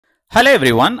Hello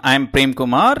everyone, I am Prem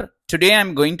Kumar. Today I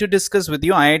am going to discuss with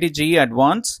you IIT JEE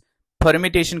Advanced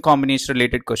permutation combination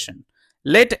related question.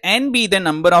 Let n be the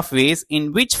number of ways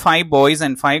in which 5 boys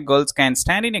and 5 girls can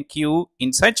stand in a queue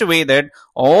in such a way that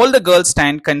all the girls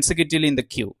stand consecutively in the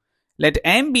queue. Let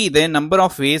m be the number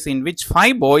of ways in which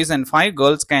 5 boys and 5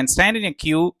 girls can stand in a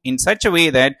queue in such a way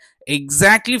that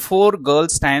exactly 4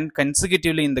 girls stand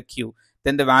consecutively in the queue.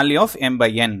 Then the value of m by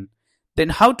n. Then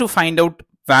how to find out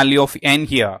value of n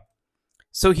here?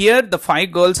 So here the 5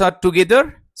 girls are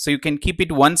together, so you can keep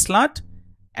it one slot,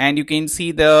 and you can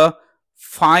see the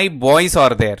 5 boys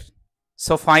are there.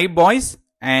 So 5 boys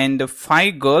and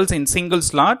 5 girls in single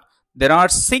slot. There are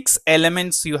 6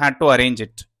 elements you had to arrange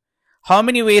it. How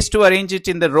many ways to arrange it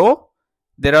in the row?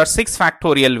 There are 6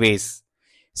 factorial ways.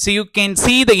 So you can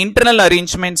see the internal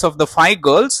arrangements of the 5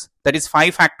 girls, that is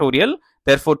 5 factorial.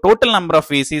 Therefore total number of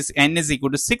ways is n is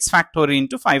equal to 6 factorial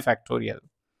into 5 factorial.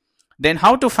 Then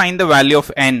how to find the value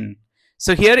of n?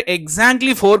 So here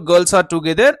exactly 4 girls are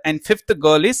together and 5th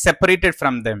girl is separated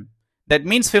from them. That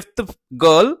means 5th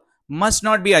girl must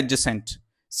not be adjacent.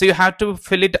 So you have to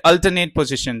fill it alternate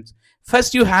positions.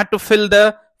 First you have to fill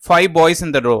the 5 boys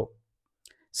in the row.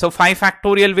 So 5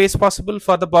 factorial ways possible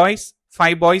for the boys,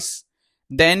 5 boys.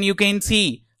 Then you can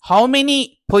see how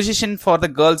many position for the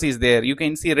girls is there. You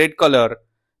can see red color.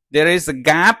 There is a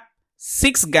gap.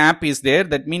 6 gap is there,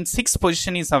 that means 6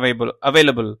 position is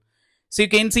available. So you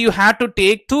can see you have to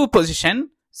take 2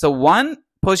 position. So 1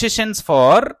 positions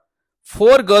for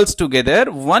 4 girls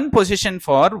together, 1 position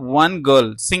for 1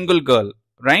 girl, single girl,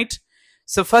 right?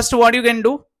 So first what you can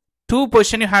do, 2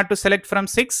 position you have to select from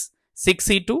 6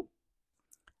 C2,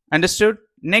 understood?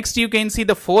 Next you can see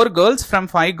the 4 girls, from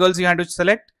 5 girls you have to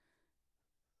select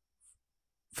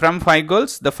from 5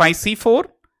 girls the 5C4.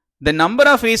 The number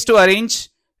of ways to arrange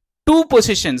 2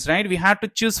 positions, right? We have to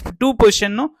choose 2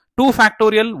 position, no? 2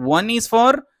 factorial. 1 is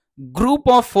for group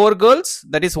of 4 girls,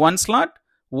 that is 1 slot.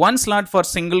 1 slot for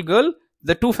single girl.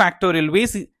 The 2 factorial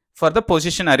ways for the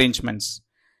position arrangements.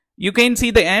 You can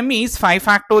see the m is 5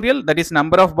 factorial, that is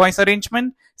number of boys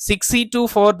arrangement. 6C2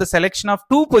 for the selection of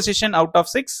 2 position out of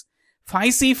 6.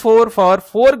 5C4 for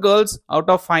 4 girls out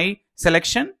of 5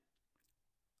 selection.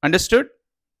 Understood?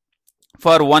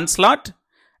 For 1 slot.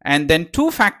 And then 2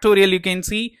 factorial, you can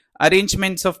see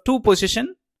arrangements of 2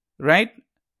 position, right?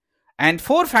 And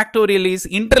 4 factorial is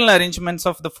internal arrangements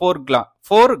of the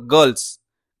 4 girls.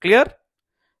 Clear?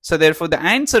 So therefore the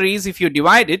answer is, if you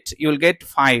divide it, you will get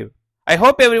 5. I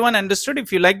hope everyone understood.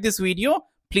 If you like this video,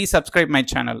 please subscribe my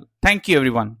channel. Thank you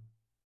everyone.